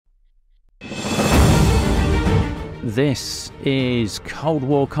This is Cold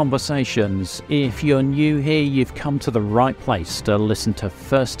War Conversations. If you're new here, you've come to the right place to listen to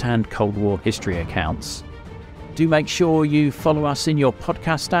first-hand Cold War history accounts. Do make sure you follow us in your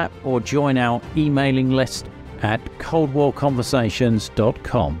podcast app or join our emailing list at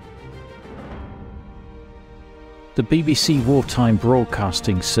coldwarconversations.com. The BBC Wartime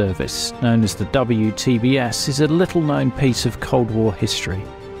Broadcasting Service, known as the WTBS, is a little-known piece of Cold War history,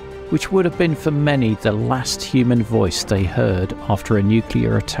 which would have been for many the last human voice they heard after a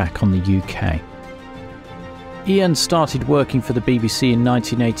nuclear attack on the UK. Iain started working for the BBC in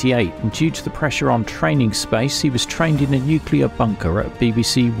 1988, and due to the pressure on training space, he was trained in a nuclear bunker at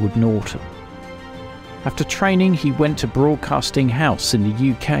BBC Wood Norton. After training, he went to Broadcasting House in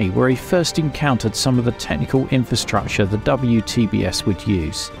the UK, where he first encountered some of the technical infrastructure the WTBS would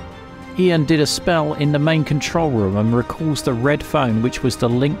use. Iain did a spell in the main control room and recalls the red phone which was the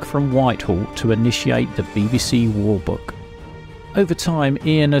link from Whitehall to initiate the BBC War Book. Over time,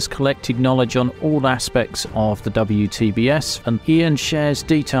 Iain has collected knowledge on all aspects of the WTBS, and Iain shares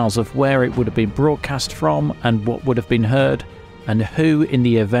details of where it would have been broadcast from and what would have been heard, and who in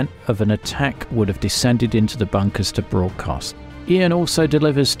the event of an attack would have descended into the bunkers to broadcast. Iain also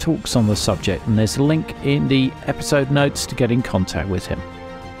delivers talks on the subject, and there's a link in the episode notes to get in contact with him.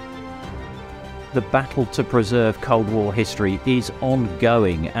 The battle to preserve Cold War history is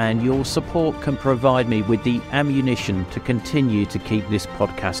ongoing, and your support can provide me with the ammunition to continue to keep this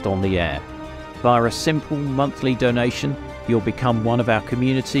podcast on the air. Via a simple monthly donation, you'll become one of our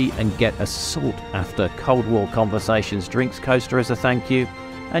community and get a sought-after Cold War Conversations drinks coaster as a thank you,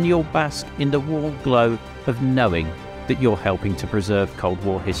 and you'll bask in the warm glow of knowing that you're helping to preserve Cold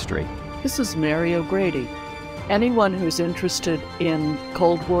War history. This is Mary O'Grady. Anyone who's interested in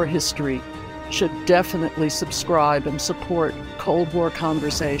Cold War history should definitely subscribe and support Cold War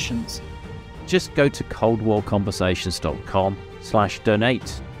Conversations. Just go to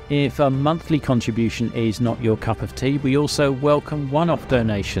coldwarconversations.com/donate. If a monthly contribution is not your cup of tea, we also welcome one-off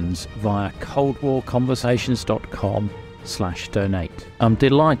donations via coldwarconversations.com/donate. I'm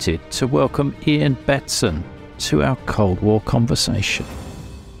delighted to welcome Iain Betson to our Cold War conversation.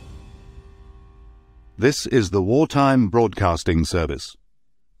 This is the Wartime Broadcasting Service.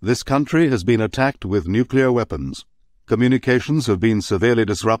 This country has been attacked with nuclear weapons. Communications have been severely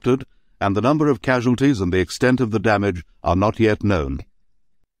disrupted, and the number of casualties and the extent of the damage are not yet known.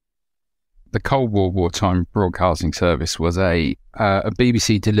 The Cold War Wartime Broadcasting Service was a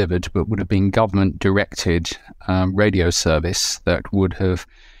BBC delivered but would have been government directed radio service that would have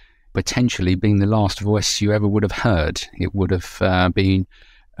potentially been the last voice you ever would have heard. It would have been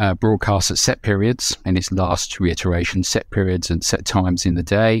broadcast at set periods, in its last reiteration, set periods and set times in the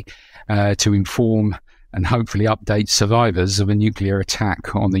day, to inform and hopefully update survivors of a nuclear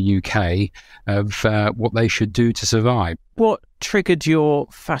attack on the UK of what they should do to survive. What triggered your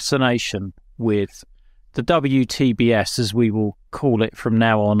fascination with the WTBS, as we will call it from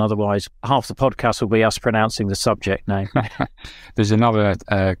now on? Otherwise, half the podcast will be us pronouncing the subject name. There's another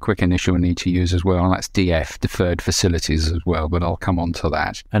quick initial we need to use as well, and that's DF, Deferred Facilities as well, but I'll come on to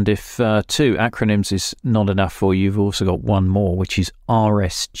that. And if two acronyms is not enough for you, you've also got one more, which is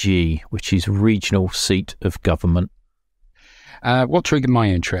RSG, which is Regional Seat of Government. What triggered my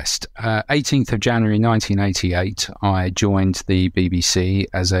interest? 18th of January 1988, I joined the BBC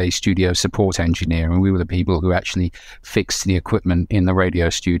as a studio support engineer, and we were the people who actually fixed the equipment in the radio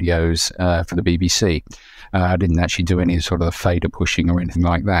studios for the BBC. I didn't actually do any sort of fader pushing or anything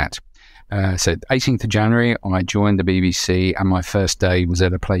like that. So 18th of January, I joined the BBC, and my first day was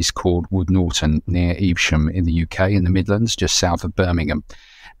at a place called Wood Norton near Evesham in the UK, in the Midlands, just south of Birmingham.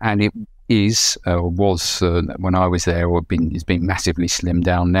 And it was when I was there, or it's been massively slimmed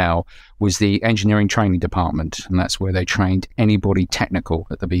down now, was the engineering training department, and that's where they trained anybody technical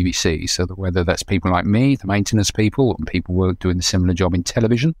at the BBC. So that whether that's people like me, the maintenance people, and people were doing a similar job in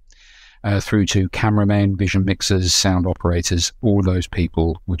television, through to cameramen, vision mixers, sound operators, all those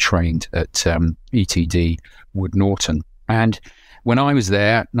people were trained at ETD Wood Norton. And when I was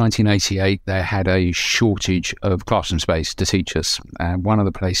there, 1988, they had a shortage of classroom space to teach us. And one of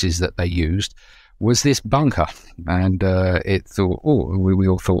the places that they used was this bunker. And we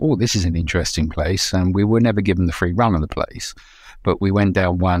all thought, this is an interesting place. And we were never given the free run of the place. But we went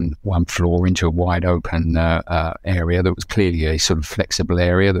down one floor into a wide open area that was clearly a sort of flexible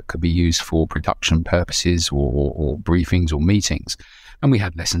area that could be used for production purposes or briefings or meetings. And we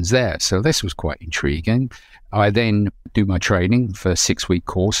had lessons there. So this was quite intriguing. I then do my training for a 6-week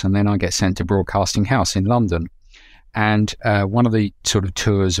course, and then I get sent to Broadcasting House in London. And one of the sort of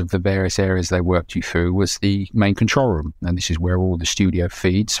tours of the various areas they worked you through was the main control room. And this is where all the studio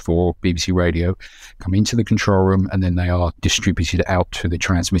feeds for BBC Radio come into the control room, and then they are distributed out to the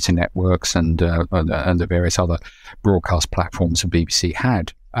transmitter networks and the various other broadcast platforms the BBC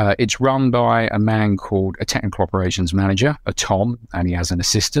had. It's run by a man called a technical operations manager, a Tom, and he has an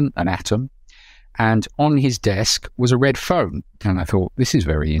assistant, an Atom. And on his desk was a red phone. And I thought, this is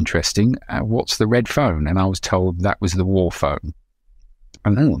very interesting. What's the red phone? And I was told that was the war phone.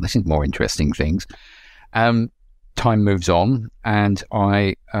 And oh, this is more interesting things. Time moves on, and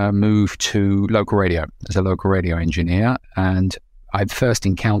I moved to local radio as a local radio engineer. And I first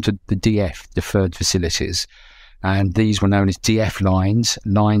encountered the DF, deferred facilities. And these were known as DF lines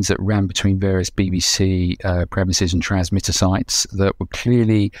that ran between various BBC premises and transmitter sites that were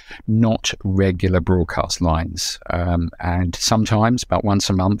clearly not regular broadcast lines. And sometimes, about once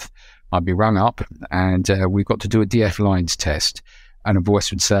a month, I'd be rung up and we've got to do a DF lines test. And a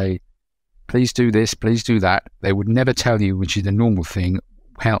voice would say, please do this, please do that. They would never tell you, which is the normal thing,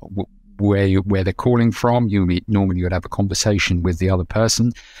 where they're calling from. Normally you'd have a conversation with the other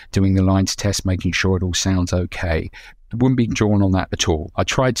person doing the lines test, making sure it all sounds okay. Wouldn't be drawn on that at all. I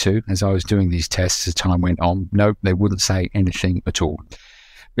tried to, as I was doing these tests as time went on. Nope, they wouldn't say anything at all. A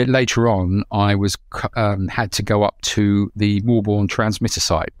bit later on, I was had to go up to the Moorbourne transmitter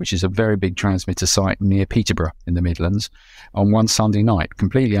site, which is a very big transmitter site near Peterborough in the Midlands, on one Sunday night,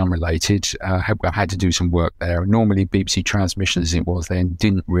 completely unrelated. I had to do some work there. Normally, BBC Transmissions, as it was then,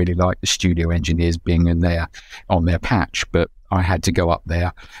 didn't really like the studio engineers being in there on their patch, but I had to go up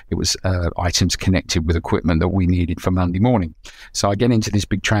there. It was items connected with equipment that we needed for Monday morning. So I get into this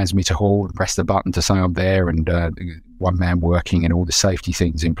big transmitter hall and press the button to say I'm there, and one man working and all the safety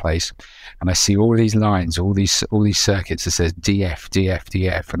things in place. And I see all these lines, all these circuits that says DF, DF,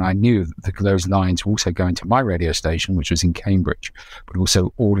 DF. And I knew that those lines were also going to my radio station, which was in Cambridge, but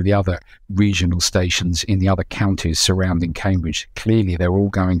also all of the other regional stations in the other counties surrounding Cambridge. Clearly, they're all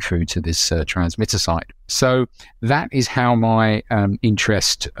going through to this transmitter site. So that is how my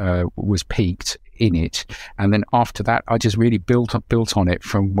interest was piqued in it. And then after that, I just really built on it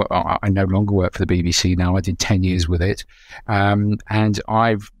from what I no longer work for the BBC now. I did 10 years with it. And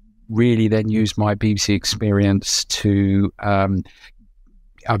I've really then used my BBC experience to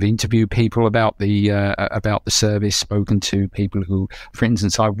I've interviewed people about the service, spoken to people who, for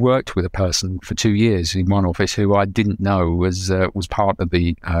instance, I've worked with a person for 2 years in one office who I didn't know was part of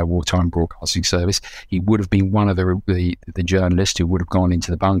the Wartime Broadcasting Service. He would have been one of the journalists who would have gone into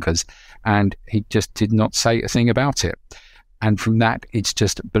the bunkers, and he just did not say a thing about it. And from that, it's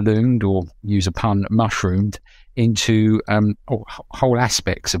just ballooned, or use a pun, mushroomed into whole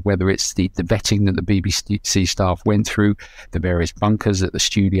aspects of whether it's the vetting that the BBC staff went through, the various bunkers that the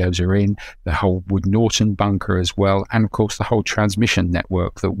studios are in, the whole Wood Norton bunker as well, and of course the whole transmission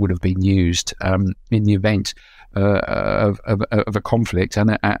network that would have been used in the event of a conflict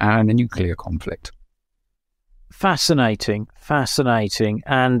and a nuclear conflict. Fascinating.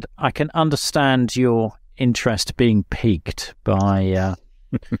 And I can understand your interest being piqued by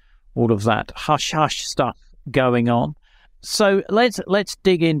all of that hush-hush stuff going on. So let's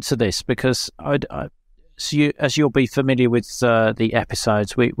dig into this, because as you'll be familiar with the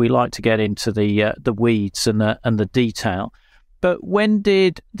episodes, we like to get into the weeds and the detail. But when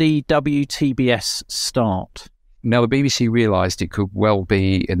did the WTBS start? Now, the BBC realised it could well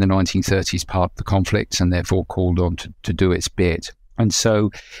be in the 1930s part of the conflict, and therefore called on to do its bit. And so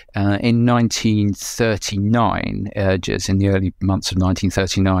in 1939, just in the early months of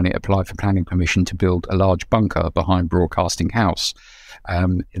 1939, it applied for planning permission to build a large bunker behind Broadcasting House.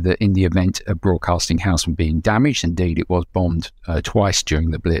 In the event of Broadcasting House being damaged, indeed it was bombed twice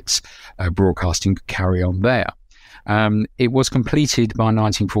during the Blitz, broadcasting could carry on there. It was completed by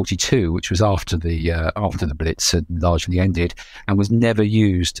 1942, which was after the Blitz had largely ended, and was never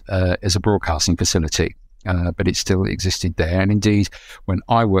used as a broadcasting facility. But it still existed there. And indeed, when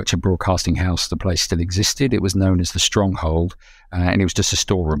I worked at Broadcasting House, the place still existed. It was known as the Stronghold, and it was just a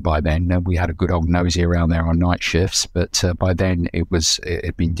storeroom by then. We had a good old nosy around there on night shifts, but by then it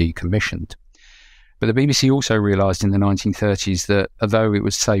had been decommissioned. But the BBC also realised in the 1930s that although it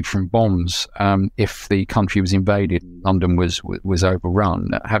was safe from bombs, if the country was invaded, London was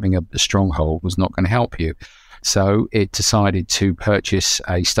overrun, having a stronghold was not going to help you. So it decided to purchase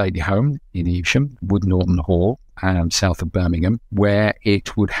a stately home in Evesham, Wood Norton Hall, south of Birmingham, where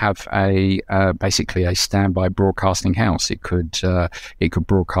it would have basically a standby broadcasting house. It could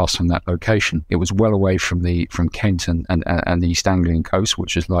broadcast from that location. It was well away from Kent and the East Anglian coast,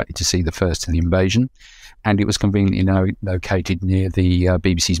 which was likely to see the first of the invasion. and it was conveniently located near the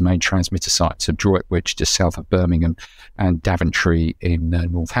BBC's main transmitter sites of Droitwich, just south of Birmingham, and Daventry in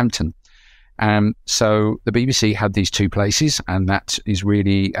Northampton. So the BBC had these two places, and that is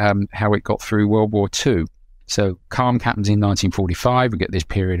really how it got through World War II. So calm happens in 1945. We get this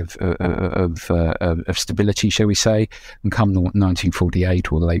period of stability, shall we say, and come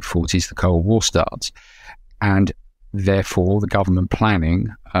 1948 or the late 40s, the Cold War starts, and therefore the government planning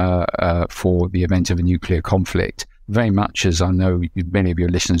for the event of a nuclear conflict, very much as I know many of your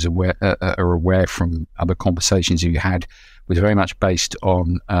listeners are aware from other conversations you had, was very much based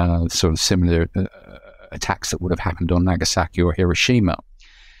on sort of similar attacks that would have happened on Nagasaki or Hiroshima.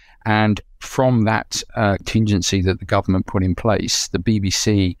 And from that contingency that the government put in place, the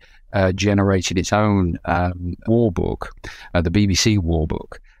BBC generated its own war book, the BBC War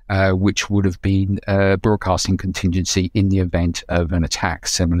Book, which would have been broadcasting contingency in the event of an attack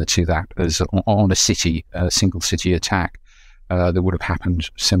similar to that as on a city, a single city attack that would have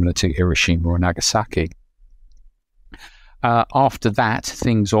happened similar to Hiroshima or Nagasaki. After that,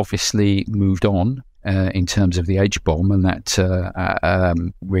 things obviously moved on in terms of the H-bomb, and that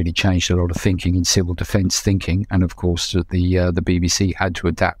really changed a lot of thinking in civil defence thinking, and of course the BBC had to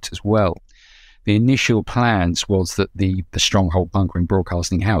adapt as well. The initial plans was that the Stronghold bunker in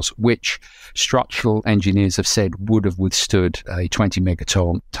Broadcasting House, which structural engineers have said would have withstood a 20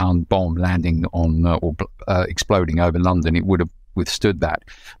 megaton bomb landing on or exploding over London, it would have withstood that.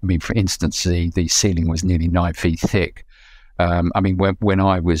 I mean, for instance, the ceiling was nearly 9 feet thick. I mean, when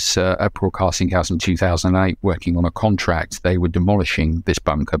I was at Broadcasting House in 2008 working on a contract, they were demolishing this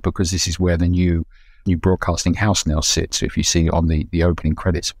bunker because this is where the new Broadcasting House now sits. So if you see on the opening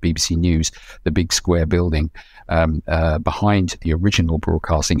credits of BBC News, the big square building behind the original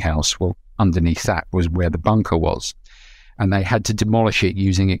Broadcasting House, well, underneath that was where the bunker was. And they had to demolish it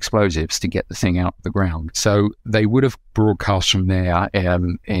using explosives to get the thing out of the ground. So they would have broadcast from there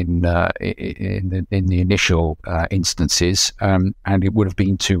in the initial instances, and it would have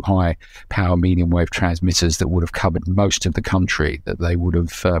been two high power medium wave transmitters that would have covered most of the country, that they would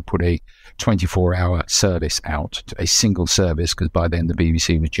have put a 24-hour service out, a single service, because by then the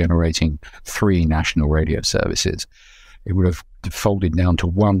BBC was generating 3 national radio services. It would have folded down to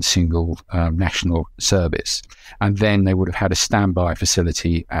one single national service, and then they would have had a standby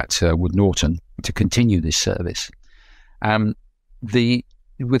facility at Wood Norton to continue this service.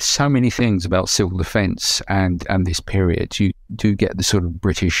 With so many things about civil defence and this period, you do get the sort of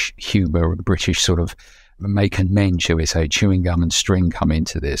British humour, or the British sort of make and mend, shall we say, chewing gum and string come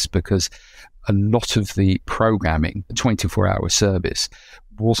into this, because a lot of the programming, the 24-hour service,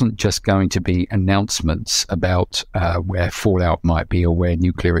 wasn't just going to be announcements about where fallout might be or where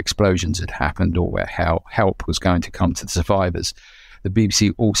nuclear explosions had happened or where how help was going to come to the survivors. The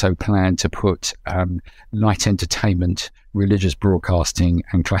BBC also planned to put light entertainment, religious broadcasting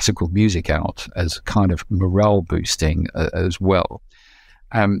and classical music out as kind of morale boosting as well.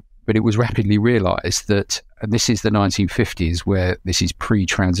 But it was rapidly realised that, and this is the 1950s where this is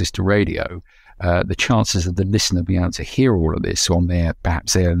pre-transistor radio, the chances of the listener being able to hear all of this on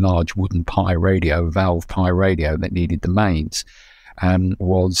perhaps their large wooden Pi radio, valve Pi radio that needed the mains,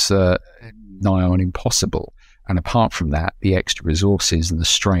 was nigh on impossible. And apart from that, the extra resources and the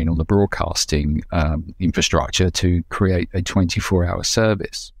strain on the broadcasting infrastructure to create a 24-hour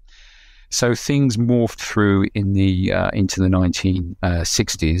service. So things morphed through in the into the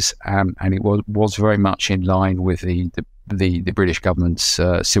 1960s, and it was very much in line with the British government's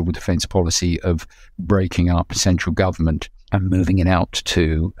civil defence policy of breaking up central government and moving it out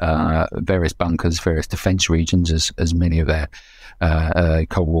to various bunkers, various defence regions, as many of their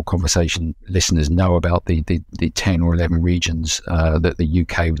Cold War conversation listeners know about the 10 or 11 regions that the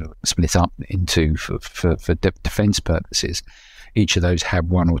UK split up into for defence purposes. Each of those had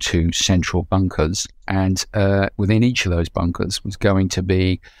 1 or 2 central bunkers, and within each of those bunkers was going to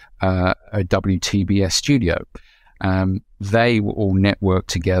be a WTBS studio. They were all networked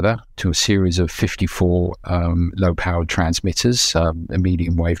together to a series of 54 low-powered transmitters,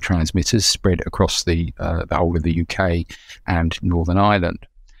 medium wave transmitters spread across the whole of the UK and Northern Ireland.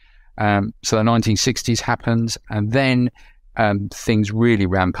 So the 1960s happens, and then things really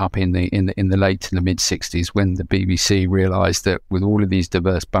ramp up in the late to the mid 60s, when the BBC realised that with all of these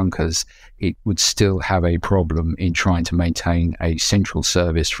diverse bunkers, it would still have a problem in trying to maintain a central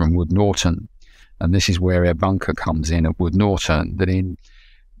service from Wood Norton. And this is where a bunker comes in at Wood Norton, that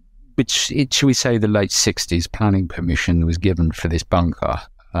shall we say, the late 60s, planning permission was given for this bunker.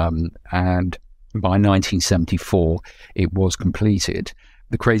 And by 1974, it was completed.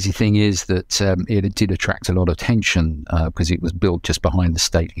 The crazy thing is that it did attract a lot of attention because it was built just behind the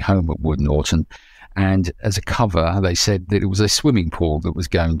stately home at Wood Norton. And as a cover, they said that it was a swimming pool that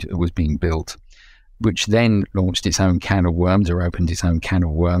was being built, which then launched its own can of worms, or opened its own can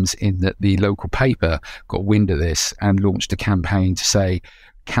of worms, in that the local paper got wind of this and launched a campaign to say,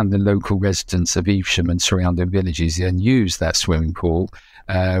 can the local residents of Evesham and surrounding villages then use that swimming pool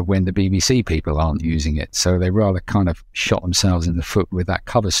when the BBC people aren't using it? So they rather kind of shot themselves in the foot with that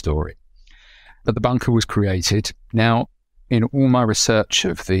cover story. But the bunker was created. Now, in all my research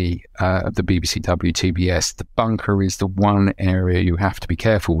of the BBC WTBS, the bunker is the one area you have to be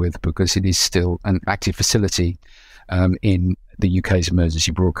careful with, because it is still an active facility in the UK's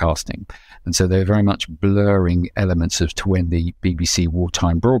emergency broadcasting. And so they're very much blurring elements as to when the BBC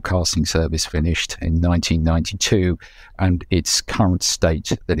Wartime Broadcasting Service finished in 1992 and its current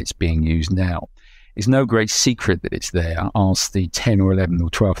state that it's being used now. It's no great secret that it's there. Ask the 10 or 11 or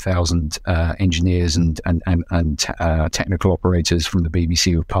 12,000 engineers and technical operators from the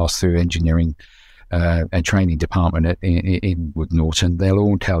BBC who passed through engineering and training department in Wood Norton. They'll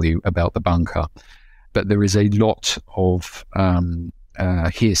all tell you about the bunker. But there is a lot of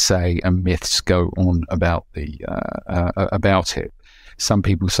hearsay and myths go on about about it. Some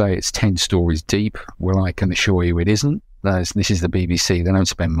people say it's 10 stories deep. Well, I can assure you it isn't. This is the BBC. They don't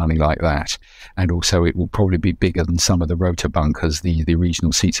spend money like that. And also it will probably be bigger than some of the rota bunkers, the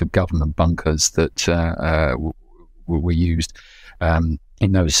regional seats of government bunkers that were used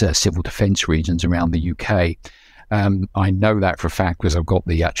in those civil defence regions around the UK. I know that for a fact because I've got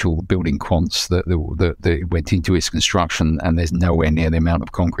the actual building quants that went into its construction, and there's nowhere near the amount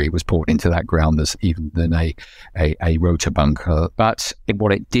of concrete was poured into that ground as even than a rota bunker. But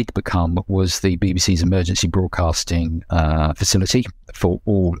what it did become was the BBC's emergency broadcasting facility for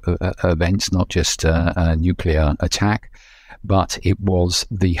all events, not just a nuclear attack, but it was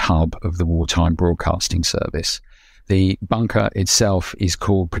the hub of the Wartime Broadcasting Service. The bunker itself is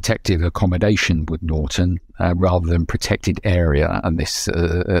called Protected Accommodation Wood Norton rather than Protected Area, and this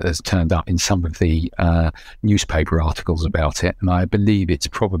has turned up in some of the newspaper articles about it, and I believe it's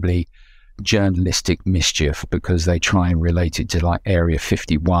probably journalistic mischief because they try and relate it to like Area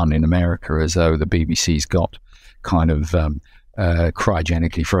 51 in America, as though the BBC's got kind of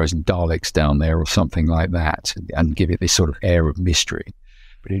cryogenically frozen Daleks down there or something like that, and give it this sort of air of mystery.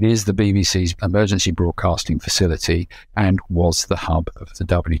 But it is the BBC's emergency broadcasting facility and was the hub of the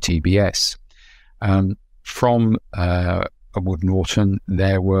WTBS. From Wood Norton,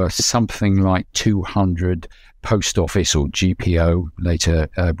 there were something like 200 post office or GPO, later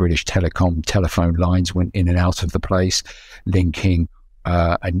British Telecom, telephone lines went in and out of the place, linking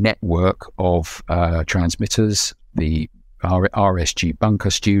a network of transmitters, the RSG bunker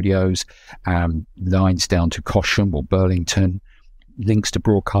studios, lines down to Cosham or Burlington, links to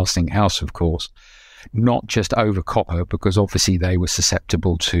Broadcasting House, of course, not just over copper, because obviously they were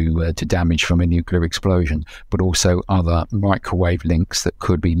susceptible to damage from a nuclear explosion, but also other microwave links that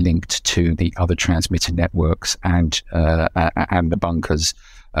could be linked to the other transmitter networks and the bunkers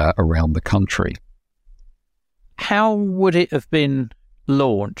around the country. How would it have been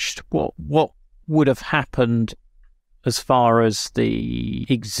launched? What would have happened as far as the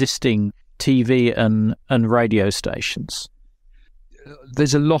existing TV and radio stations?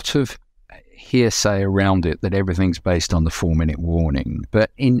 There's a lot of hearsay around it that everything's based on the 4-minute warning,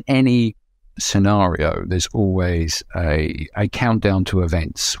 but in any scenario there's always a countdown to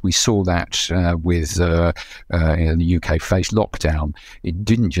events. We saw that with the UK faced lockdown. It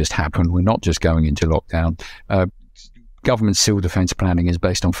didn't just happen. We're not just going into lockdown. Government civil defence planning is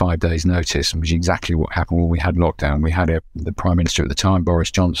based on 5 days' notice, which is exactly what happened when we had lockdown. We had the Prime Minister at the time,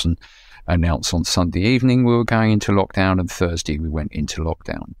 Boris Johnson, announced on Sunday evening we were going into lockdown, and Thursday we went into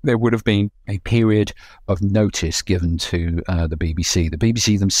lockdown. There would have been a period of notice given to the BBC. The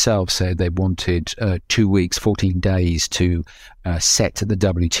BBC themselves said they wanted 2 weeks, 14 days to set the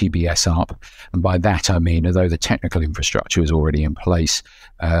WTBS up. And by that I mean, although the technical infrastructure was already in place,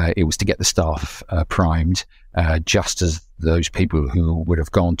 it was to get the staff primed, just as those people who would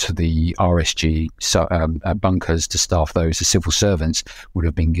have gone to the RSG bunkers to staff those, the civil servants, would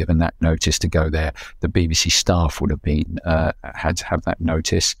have been given that notice to go there. The BBC staff would have been had to have that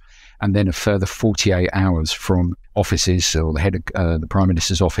notice. And then a further 48 hours from offices or the head of the Prime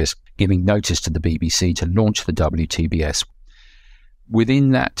Minister's office giving notice to the BBC to launch the WTBS. Within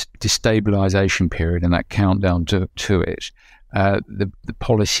that destabilisation period and that countdown to it, the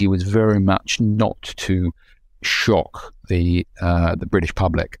policy was very much not to shock the British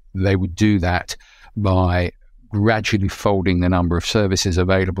public. They would do that by gradually folding the number of services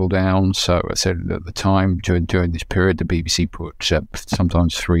available down. So I said at the time, during this period, the BBC put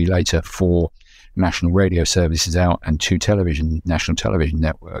sometimes 3, later 4 national radio services out and 2 national television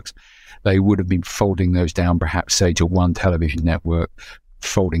networks. They would have been folding those down, perhaps say to 1 television network,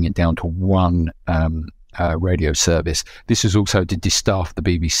 folding it down to 1 radio service. This is also to distaff the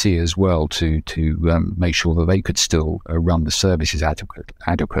BBC as well to make sure that they could still run the services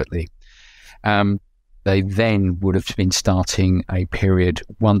adequately. They then would have been starting a period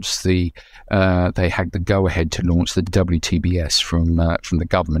once they had the go-ahead to launch the WTBS from the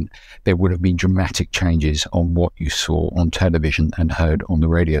government. There would have been dramatic changes on what you saw on television and heard on the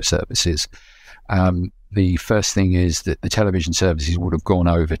radio services. The first thing is that the television services would have gone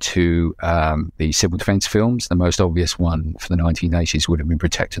over to the civil defence films. The most obvious one for the 1980s would have been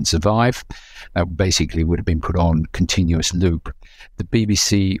Protect and Survive. That basically would have been put on continuous loop. The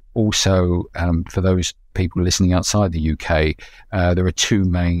BBC also, for those people listening outside the UK, there are 2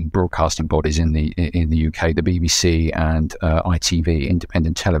 main broadcasting bodies in the UK: the BBC and ITV,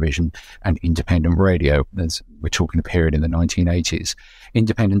 Independent Television and Independent Radio. We're talking a period in the 1980s.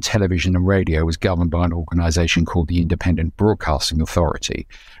 Independent television and radio was governed by an organisation called the Independent Broadcasting Authority,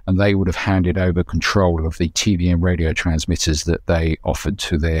 and they would have handed over control of the TV and radio transmitters that they offered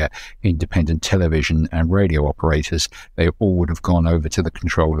to their independent television and radio operators. They all would have gone over to the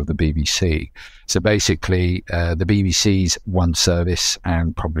control of the BBC. So basically, the BBC's one service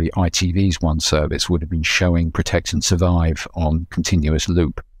and probably ITV's one service would have been showing Protect and Survive on continuous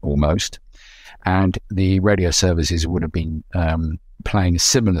loop almost, and the radio services would have been playing a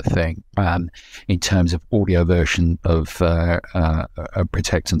similar thing in terms of audio version of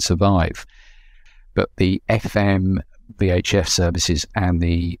Protect and Survive. But the FM, VHF services and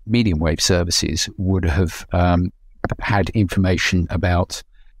the medium wave services would have had information about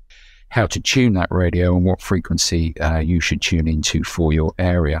how to tune that radio and what frequency you should tune into for your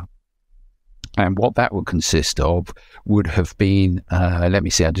area. And what that would consist of would have been, let me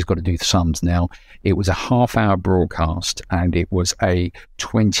see, I just got to do the sums now. It was a half-hour broadcast, and it was a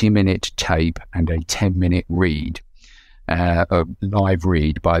 20-minute tape and a 10-minute read, a live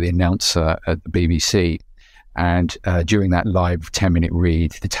read by the announcer at the BBC. And during that live 10-minute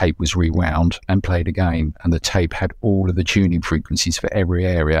read, the tape was rewound and played again, and the tape had all of the tuning frequencies for every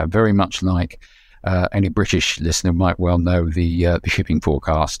area, very much like any British listener might well know the shipping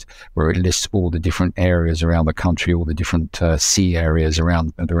forecast, where it lists all the different areas around the country, all the different sea areas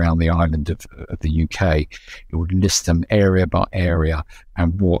around the island of the UK. It would list them area by area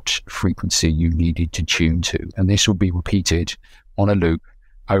and what frequency you needed to tune to. And this will be repeated on a loop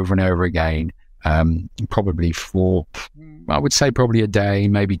over and over again, probably for, I would say, probably a day,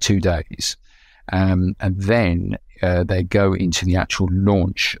 maybe 2 days. And then they go into the actual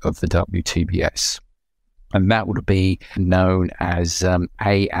launch of the WTBS. And that would be known as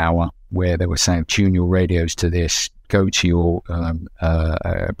A Hour, where they were saying, tune your radios to this, go to your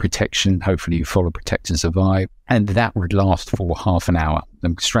protection, hopefully you follow Protect and Survive. And that would last for half an hour.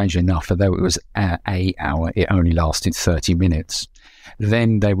 And strangely enough, although it was A Hour, it only lasted 30 minutes.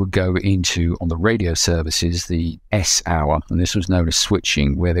 Then they would go into, on the radio services, the S Hour, and this was known as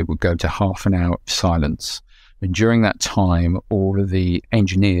switching, where they would go to half an hour of silence. And during that time, all of the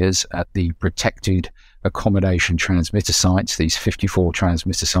engineers at the protected accommodation transmitter sites, these 54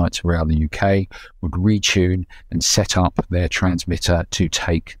 transmitter sites around the UK, would retune and set up their transmitter to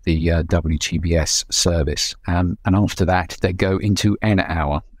take the WTBS service. And after that, they go into N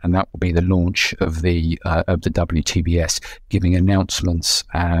Hour, and that will be the launch of the WTBS, giving announcements,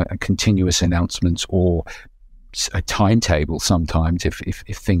 continuous announcements, or a timetable sometimes if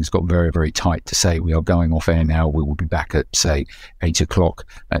things got very, very tight, to say we are going off air now, we will be back at, say, 8 o'clock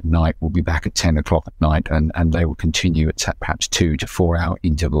at night, we'll be back at 10 o'clock at night, and they will continue at perhaps 2 to 4 hour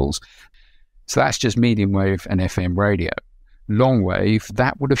intervals. So that's just medium wave and FM radio. Long wave,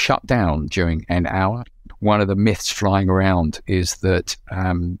 that would have shut down during N Hour. One of the myths flying around is that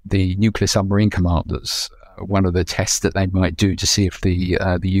the nuclear submarine commanders, one of the tests that they might do to see if the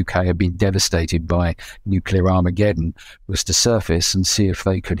UK had been devastated by nuclear Armageddon, was to surface and see if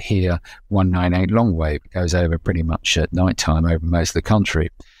they could hear 198 long wave. It goes over pretty much at night time over most of the country.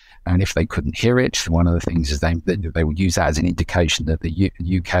 And if they couldn't hear it, one of the things is they would use that as an indication that the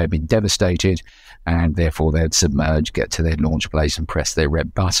UK had been devastated, and therefore they'd submerge, get to their launch place and press their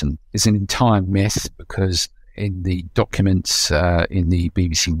red button. It's an entire myth, because in the documents in the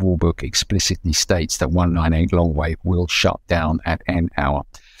BBC War Book explicitly states that 198 long wave will shut down at N Hour.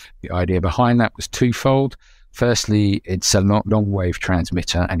 The idea behind that was twofold. Firstly, it's a long wave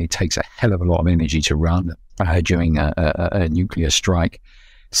transmitter, and it takes a hell of a lot of energy to run during a nuclear strike.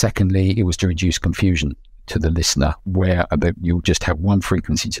 Secondly, it was to reduce confusion to the listener, where you'll just have one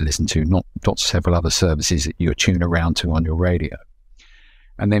frequency to listen to, not several other services that you tune around to on your radio.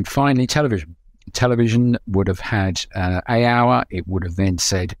 And then finally, television. Television would have had a hour. It would have then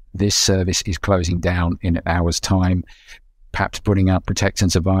said, this service is closing down in an hour's time, perhaps putting out Protect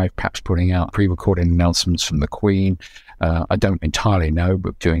and Survive, perhaps putting out pre-recorded announcements from the Queen. I don't entirely know,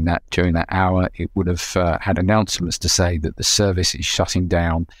 but during that hour, it would have had announcements to say that the service is shutting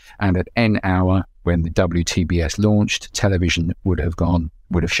down. And at N hour, when the WTBS launched, television would have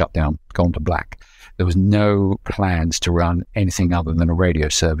shut down, gone to black. There was no plans to run anything other than a radio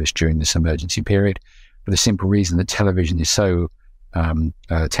service during this emergency period, for the simple reason that television is so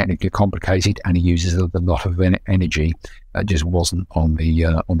technically complicated and it uses a lot of energy. That just wasn't on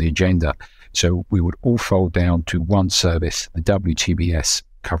the agenda. So we would all fold down to one service, the WTBS,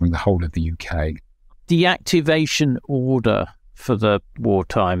 covering the whole of the UK. The activation order for the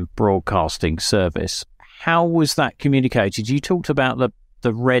Wartime Broadcasting Service, how was that communicated? You talked about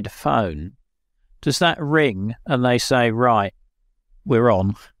the red phone. Does that ring and they say, right, we're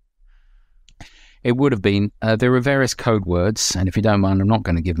on? It would have been. There are various code words, and if you don't mind, I'm not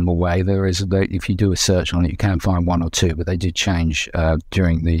going to give them away. If you do a search on it, you can find one or two, but they did change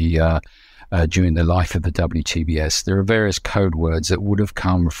during the life of the WTBS. There are various code words that would have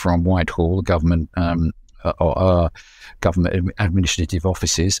come from Whitehall, government administrative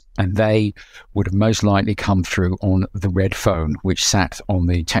offices, and they would have most likely come through on the red phone, which sat on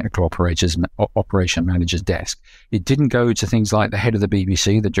the technical operation manager's desk. It didn't go to things like the head of the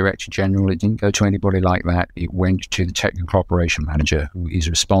BBC, the Director General. It didn't go to anybody like that. It went to the technical operation manager, who is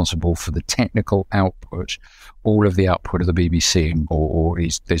responsible for the technical output, all of the output of the BBC, or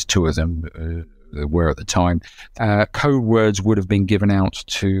there's two of them. Were at the time. Code words would have been given out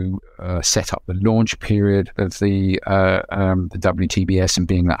to set up the launch period of the WTBS and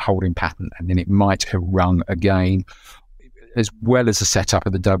being that holding pattern, and then it might have rung again, as well as the setup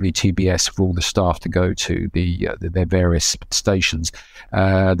of the WTBS for all the staff to go to their various stations.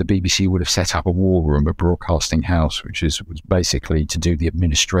 The BBC would have set up a war room, a broadcasting house, which was basically to do the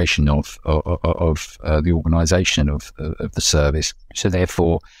administration of the organisation of the service. So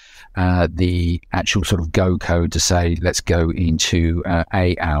therefore, the actual sort of go code to say let's go into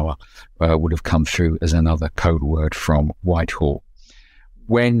a hour would have come through as another code word from Whitehall.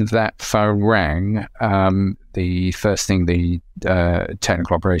 When that phone rang, the first thing the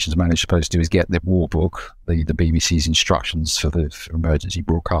technical operations manager is supposed to do is get the war book, the BBC's instructions for emergency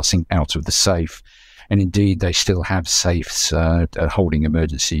broadcasting, out of the safe. And indeed, they still have safes holding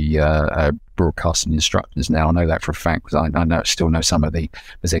emergency broadcasting instructions now. I know that for a fact, because I still know some of the,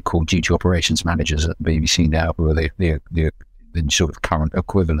 as they're called, duty operations managers at the BBC now, who are the sort of current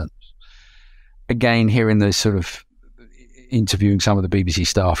equivalents. Again, here in the sort of interviewing some of the BBC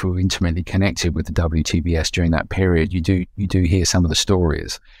staff who were intimately connected with the WTBS during that period, you do hear some of the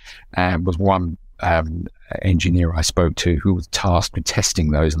stories. And was one engineer I spoke to who was tasked with testing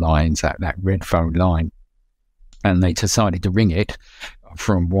those lines, that red phone line, and they decided to ring it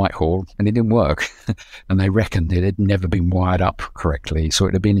from Whitehall, and it didn't work. And they reckoned it had never been wired up correctly, so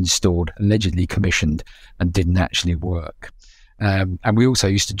it had been installed, allegedly commissioned, and didn't actually work. And we also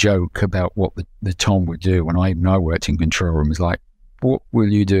used to joke about what the Tom would do when I worked in control room. It was like, what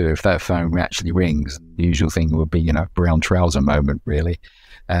will you do if that phone actually rings? The usual thing would be, brown trouser moment, really.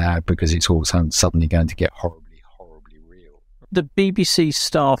 Because it's all suddenly going to get horribly, horribly real. The BBC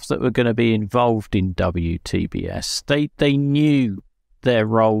staff that were going to be involved in WTBS, they knew their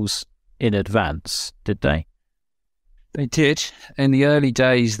roles in advance, did they? They did. In the early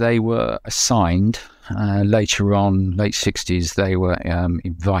days, they were assigned. Later on, late 60s, they were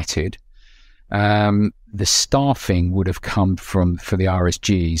invited. The staffing would have come for the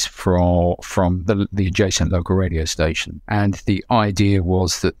RSGs from the adjacent local radio station. And the idea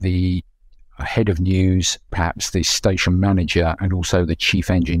was that the head of news, perhaps the station manager, and also the chief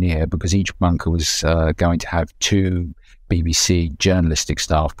engineer, because each bunker was going to have two BBC journalistic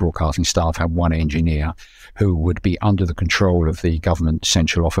staff, broadcasting staff, had one engineer who would be under the control of the government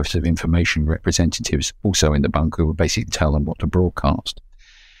Central Office of Information representatives, also in the bunker, who would basically tell them what to broadcast.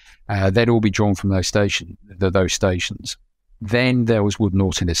 They'd all be drawn from those stations. Then there was Wood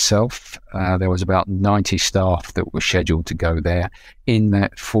Norton itself. There was about 90 staff that were scheduled to go there in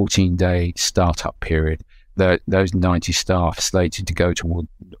that 14-day startup period. Those 90 staff slated to go to Wood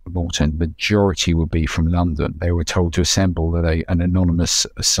Norton, majority would be from London. They were told to assemble at an anonymous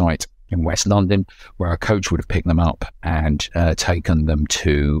site in West London, where a coach would have picked them up and taken them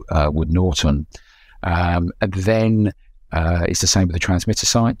to Wood Norton. And then it's the same with the transmitter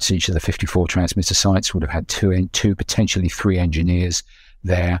sites. Each of the 54 transmitter sites would have had two, potentially three engineers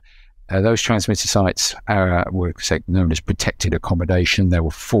there. those transmitter sites were known as protected accommodation. There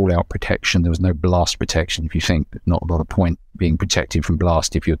were fallout protection. There was no blast protection. If you think not a lot of point being protected from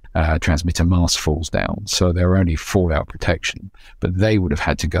blast if your transmitter mast falls down. So there were only fallout protection, but they would have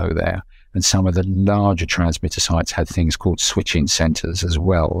had to go there. And some of the larger transmitter sites had things called switching centers as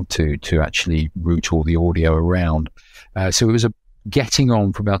well to actually route all the audio around. So it was getting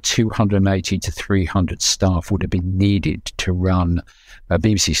on for about 280 to 300 staff would have been needed to run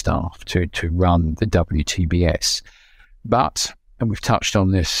BBC staff to run the WTBS. But, and we've touched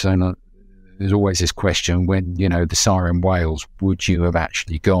on this, and there's always this question, when, the siren wails, would you have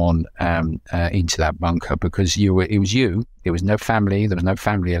actually gone into that bunker? Because it was no family, there was no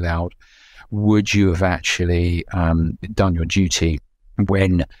family allowed. Would you have actually done your duty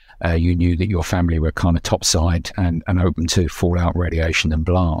when you knew that your family were kind of topside and open to fallout, radiation and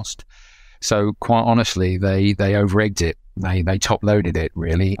blast? So quite honestly, they over-egged it. They top-loaded it,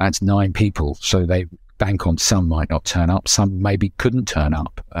 really. That's 9 people. So they bank on some might not turn up. Some maybe couldn't turn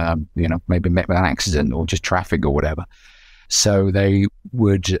up, maybe met with an accident or just traffic or whatever. So they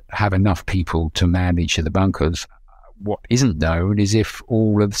would have enough people to man each of the bunkers. What isn't known is if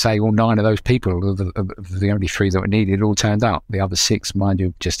all 9 of those people, the only 3 that were needed, all turned up. The other 6, mind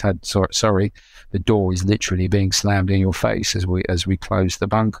you, just had, sorry, the door is literally being slammed in your face as we close the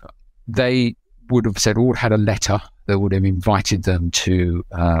bunker. They would have said all had a letter that would have invited them to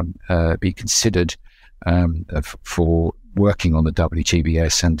be considered for working on the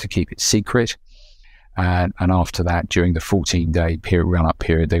WTBS and to keep it secret. And after that, during the 14-day run-up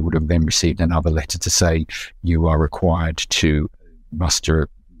period, they would have then received another letter to say you are required to muster at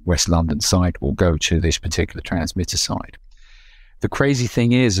West London site or go to this particular transmitter site. The crazy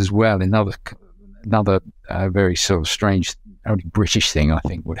thing is, as well, another very sort of strange, only British thing I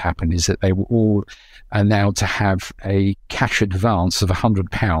think would happen is that they were all allowed to have a cash advance of £100,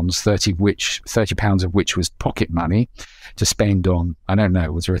 £30 of which was pocket money to spend on, I don't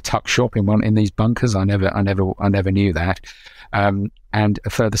know, was there a tuck shop in these bunkers? I never knew that. And a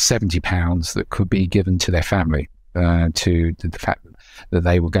further £70 that could be given to their family to the fact that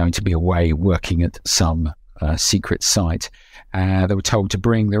they were going to be away working at some secret site. They were told to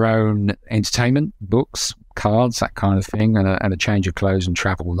bring their own entertainment, books, cards, that kind of thing, and a change of clothes and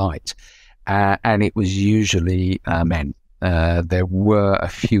travel light. And it was usually men. There were a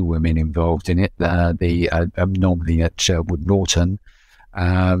few women involved in it, normally at Wood Norton.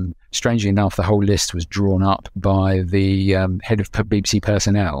 Strangely enough, the whole list was drawn up by the head of BBC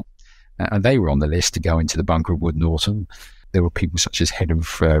personnel, and they were on the list to go into the bunker of Wood Norton. There were people such as head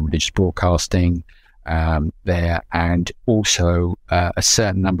of religious broadcasting there, and also a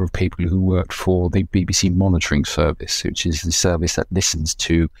certain number of people who worked for the BBC Monitoring Service, which is the service that listens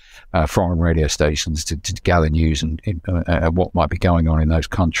to foreign radio stations to gather news and what might be going on in those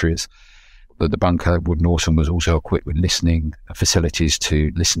countries. The bunker at Wood Norton was also equipped with listening facilities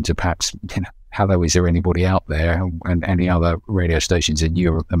to listen to perhaps, hello, is there anybody out there, and any other radio stations in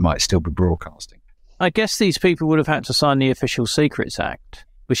Europe that might still be broadcasting. I guess these people would have had to sign the Official Secrets Act,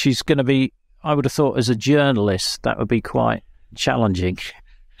 which is going to be, I would have thought, as a journalist, that would be quite challenging.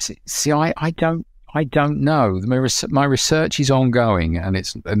 See, I don't know. My research is ongoing, and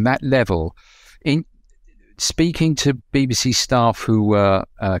it's at that level. In speaking to BBC staff who were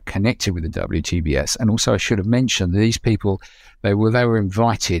connected with the WTBS, and also I should have mentioned these people, they were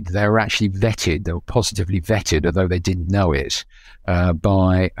invited. They were actually vetted. They were positively vetted, although they didn't know it,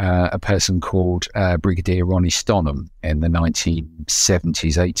 by a person called Brigadier Ronnie Stonham in the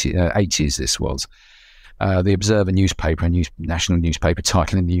 1970s, 80s. This was. The Observer newspaper, a national newspaper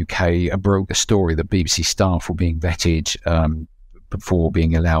title in the UK, broke a story that BBC staff were being vetted before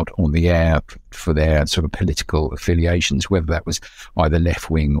being allowed on the air for their sort of political affiliations, whether that was either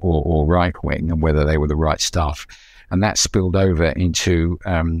left-wing or right-wing, and whether they were the right stuff. And that spilled over into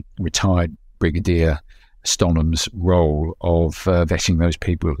retired Brigadier Stonham's role of vetting those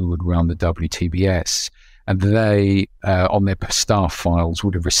people who would run the WTBS. And they, on their staff files,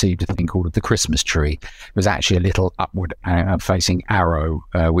 would have received a thing called the Christmas tree. It was actually a little upward-facing arrow,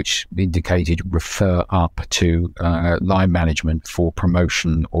 which indicated refer up to line management for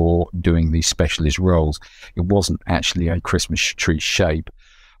promotion or doing these specialist roles. It wasn't actually a Christmas tree shape.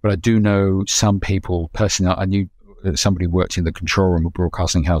 But I do know some people, personally, I knew somebody who worked in the control room of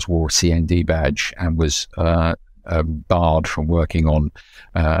Broadcasting House, wore a CND badge and was barred from working on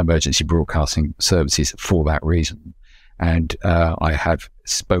emergency broadcasting services for that reason. And I have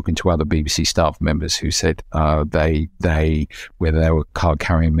spoken to other BBC staff members who said they whether they were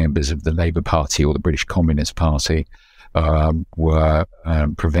card-carrying members of the Labour Party or the British Communist Party, were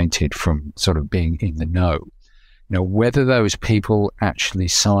prevented from sort of being in the know. Now, whether those people actually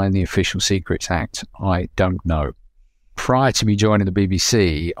signed the Official Secrets Act, I don't know. Prior to me joining the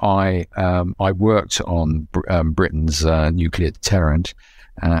BBC, I worked on Britain's nuclear deterrent.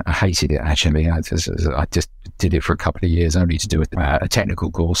 I hated it, actually. I just did it for a couple of years only to do a technical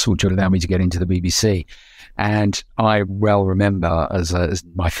course, which would allow me to get into the BBC. And I well remember as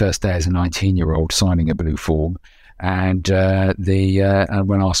my first day as a 19-year-old signing a blue form. And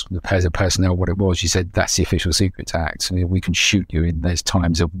when asked the personnel what it was, she said, "That's the Official Secrets Act. So we can shoot you in those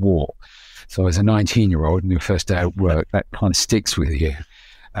times of war." So as a 19-year-old, and your first day at work, that kind of sticks with you.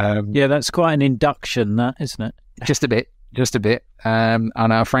 Yeah, that's quite an induction, that, isn't it? Just a bit. And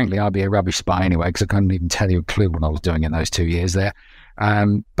frankly, I'd be a rubbish spy anyway, because I couldn't even tell you a clue what I was doing in those 2 years there.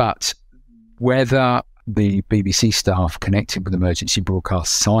 But whether the BBC staff connected with emergency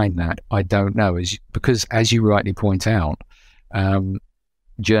broadcast signed that, I don't know, because as you rightly point out,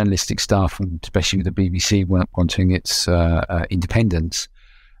 journalistic staff, and especially with the BBC wanting its independence,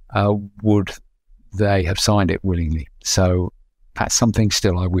 would they have signed it willingly? So that's something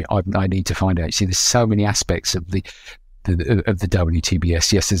still I need to find out. See, there's so many aspects of the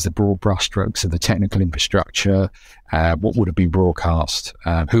WTBS. Yes, there's the broad brushstrokes of the technical infrastructure, what would have been broadcast,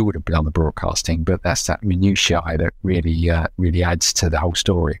 who would have done the broadcasting, but that's that minutiae that really adds to the whole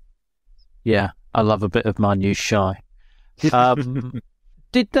story. Yeah, I love a bit of minutiae.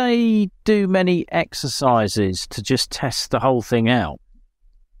 Did they do many exercises to just test the whole thing out?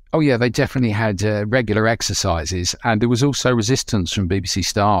 Oh yeah, they definitely had regular exercises, and there was also resistance from BBC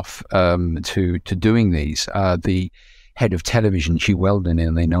staff to doing these. The head of television, Hugh Weldon,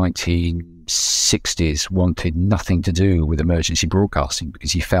 in the 1960s wanted nothing to do with emergency broadcasting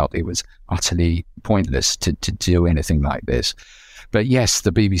because he felt it was utterly pointless to do anything like this. But yes,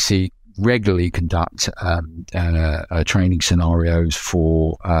 the BBC regularly conduct training scenarios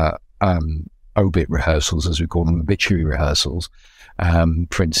for obit rehearsals, as we call them, obituary rehearsals.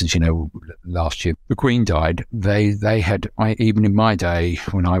 For instance, last year the Queen died. They had, even in my day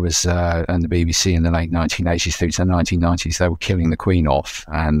when I was on the BBC in the late 1980s through to the 1990s, they were killing the Queen off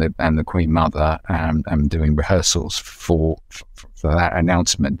and the Queen Mother and doing rehearsals for that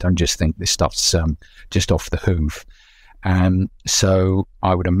announcement. Don't just think this stuff's just off the hoof. So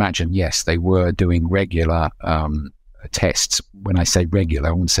I would imagine, yes, they were doing regular tests. When I say regular,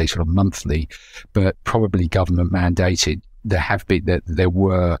 I wouldn't say sort of monthly, but probably government mandated. There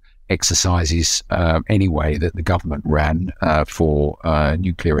were exercises anyway that the government ran for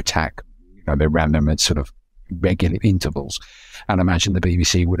nuclear attack. They ran them at sort of regular intervals, and I imagine the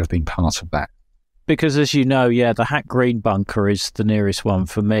BBC would have been part of that. Because as you know, the Hat Green bunker is the nearest one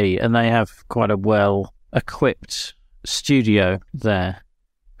for me, and they have quite a well-equipped studio there.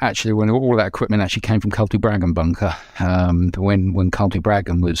 Actually, when all that equipment actually came from Culty-Bragan bunker, when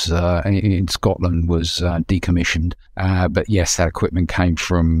Culty-Bragan was in Scotland was decommissioned. But yes, that equipment came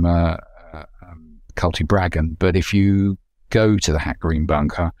from Culty-Bragan. But if you go to the Hat Green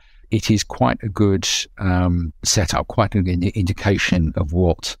bunker, it is quite a good setup, quite an indication of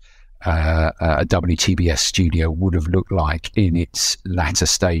what a WTBS studio would have looked like in its latter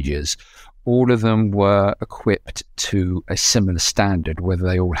stages. All of them were equipped to a similar standard, whether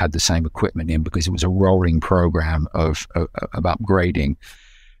they all had the same equipment in, because it was a rolling program of upgrading.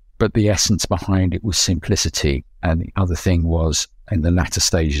 But the essence behind it was simplicity. And the other thing was, in the latter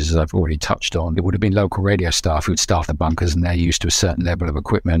stages, as I've already touched on, it would have been local radio staff who would staff the bunkers, and they're used to a certain level of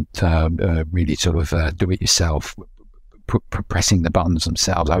equipment, really sort of do it yourself, pressing the buttons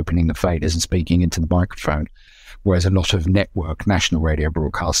themselves, opening the faders and speaking into the microphone. Whereas a lot of network national radio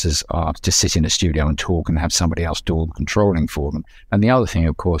broadcasters are to sit in a studio and talk and have somebody else do all the controlling for them. And the other thing,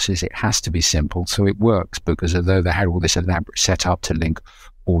 of course, is it has to be simple so it works, because although they had all this elaborate setup to link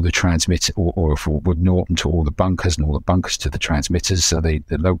all the transmitter or for Wood Norton to all the bunkers and all the bunkers to the transmitters, so the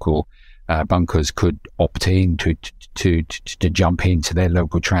local bunkers could opt in to jump into their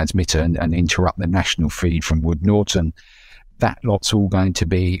local transmitter and interrupt the national feed from Wood Norton. That lot's all going to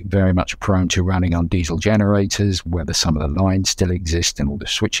be very much prone to running on diesel generators, whether some of the lines still exist and all the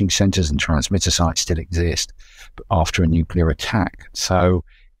switching centres and transmitter sites still exist after a nuclear attack. So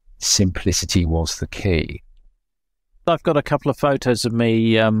simplicity was the key. I've got a couple of photos of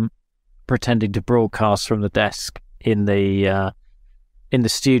me pretending to broadcast from the desk in the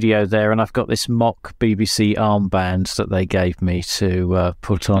studio there, and I've got this mock BBC armband that they gave me to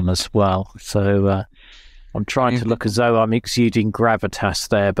put on as well. So I'm trying to look as though I'm exuding gravitas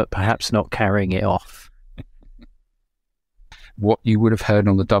there, but perhaps not carrying it off. What you would have heard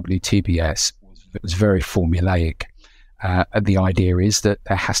on the WTBS was very formulaic. The idea is that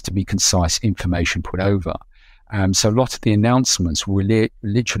there has to be concise information put over. So a lot of the announcements were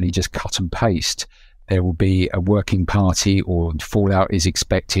literally just cut and paste there will be a working party, or fallout is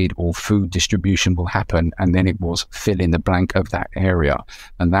expected, or food distribution will happen, and then it was fill in the blank of that area.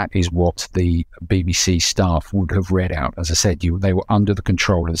 And that is what the BBC staff would have read out. As I said, they were under the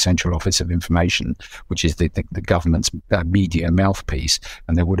control of the Central Office of Information, which is the government's media mouthpiece,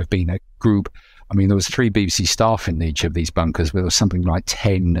 and there would have been a group. I mean, there was 3 BBC staff in each of these bunkers, but there was something like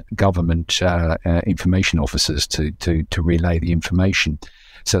 10 government information officers to relay the information.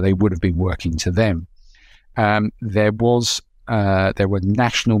 So they would have been working to them. There were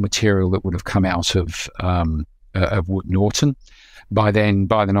national material that would have come out of Wood Norton. By the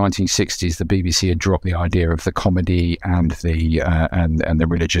 1960s, the BBC had dropped the idea of the comedy and the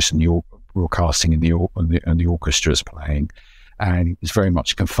religious and the broadcasting and the orchestras playing, and it was very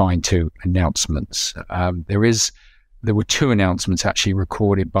much confined to announcements. There were 2 announcements actually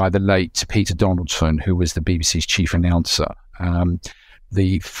recorded by the late Peter Donaldson, who was the BBC's chief announcer.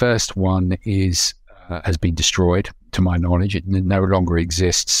 The first one has been destroyed, to my knowledge. It no longer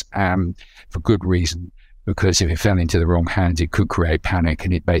exists, for good reason, because if it fell into the wrong hands, it could create panic,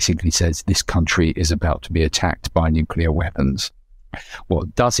 and it basically says this country is about to be attacked by nuclear weapons.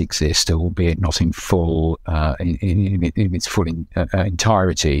 What does exist, albeit not in full, in its full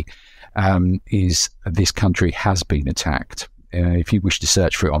entirety, is this country has been attacked. If you wish to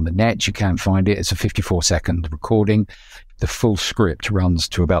search for it on the net, you can find it. It's a 54-second recording. The full script runs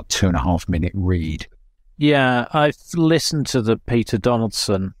to about 2.5-minute read. Yeah, I've listened to the Peter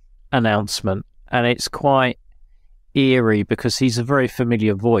Donaldson announcement, and it's quite eerie because he's a very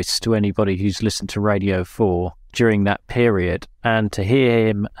familiar voice to anybody who's listened to Radio 4 during that period. And to hear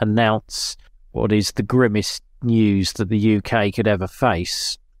him announce what is the grimmest news that the UK could ever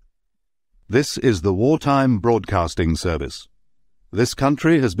face. This is the Wartime Broadcasting Service. This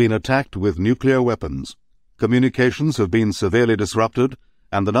country has been attacked with nuclear weapons. Communications have been severely disrupted,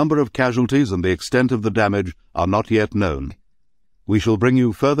 and the number of casualties and the extent of the damage are not yet known. We shall bring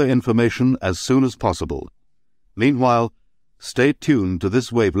you further information as soon as possible. Meanwhile, stay tuned to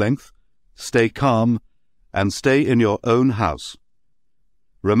this wavelength, stay calm, and stay in your own house.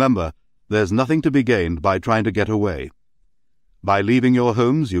 Remember, there's nothing to be gained by trying to get away. By leaving your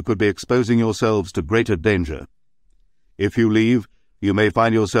homes, you could be exposing yourselves to greater danger. If you leave, you may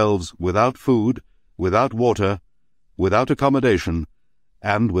find yourselves without food, without water, without accommodation,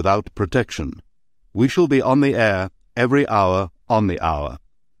 and without protection. We shall be on the air every hour on the hour.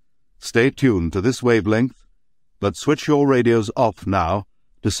 Stay tuned to this wavelength, but switch your radios off now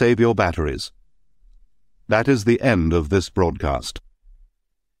to save your batteries. That is the end of this broadcast.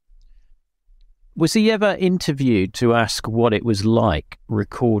 Was he ever interviewed to ask what it was like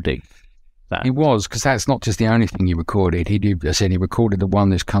recording that? He was, because that's not just the only thing he recorded. He recorded the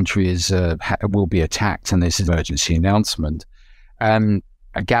one, this country will be attacked, and this is an emergency announcement.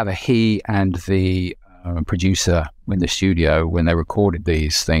 I gather he and the producer in the studio, when they recorded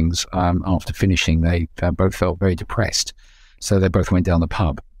these things, after finishing, they both felt very depressed. So they both went down the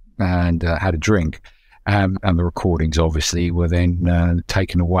pub and had a drink. And the recordings obviously were then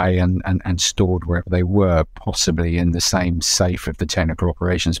taken away and stored wherever they were, possibly in the same safe of the technical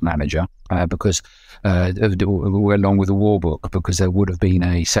operations manager, because along with the war book, because there would have been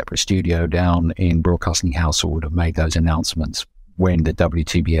a separate studio down in Broadcasting House that would have made those announcements when the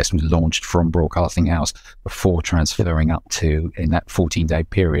WTBS was launched from Broadcasting House before transferring up to, in that 14-day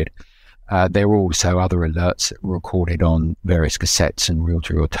period. There were also other alerts that were recorded on various cassettes and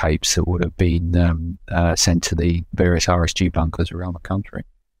reel-to-reel tapes that would have been sent to the various RSG bunkers around the country.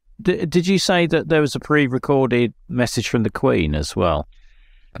 Did you say that there was a pre-recorded message from the Queen as well?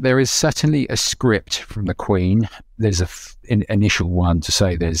 There is certainly a script from the Queen. There's an initial one to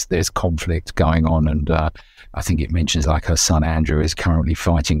say there's conflict going on, and I think it mentions like her son Andrew is currently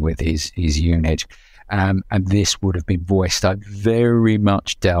fighting with his unit. And this would have been voiced. I very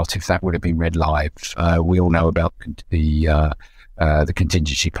much doubt if that would have been read live. We all know about the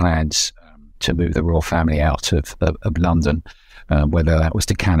contingency plans to move the royal family out of London, whether that was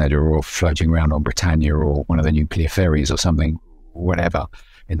to Canada or floating around on Britannia or one of the nuclear ferries or something, whatever,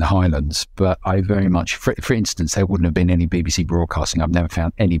 in the Highlands. But I very much, for instance, there wouldn't have been any BBC broadcasting. I've never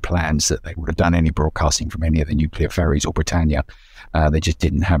found any plans that they would have done any broadcasting from any of the nuclear ferries or Britannia. They just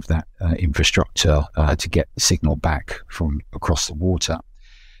didn't have that infrastructure to get the signal back from across the water.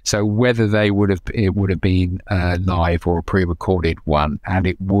 So whether it would have been live or a pre-recorded one, and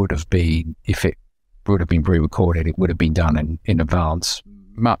it would have been, if it would have been pre-recorded, it would have been done in advance,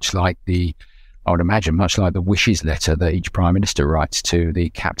 much like the wishes letter that each Prime Minister writes to the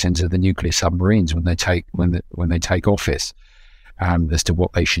captains of the nuclear submarines when they take office. as to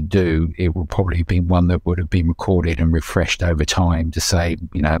what they should do, it would probably have been one that would have been recorded and refreshed over time to say,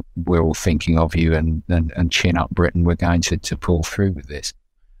 you know, we're all thinking of you, and chin up Britain, we're going to pull through with this.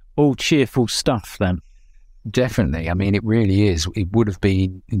 All cheerful stuff then. Definitely. I mean, it really is. It would have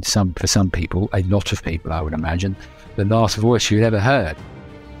been, for some people, a lot of people, I would imagine, the last voice you'd ever heard.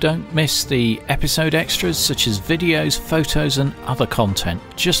 Don't miss the episode extras such as videos, photos and other content.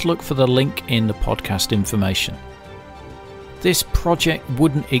 Just look for the link in the podcast information. This project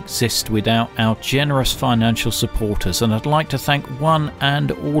wouldn't exist without our generous financial supporters, and I'd like to thank one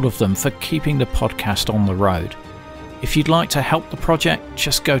and all of them for keeping the podcast on the road. If you'd like to help the project,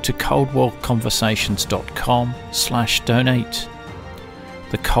 just go to coldwarconversations.com/donate.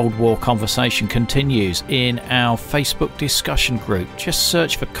 The Cold War conversation continues in our Facebook discussion group. Just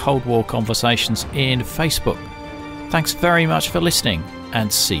search for Cold War Conversations in Facebook. Thanks very much for listening,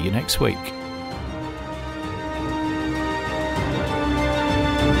 and see you next week.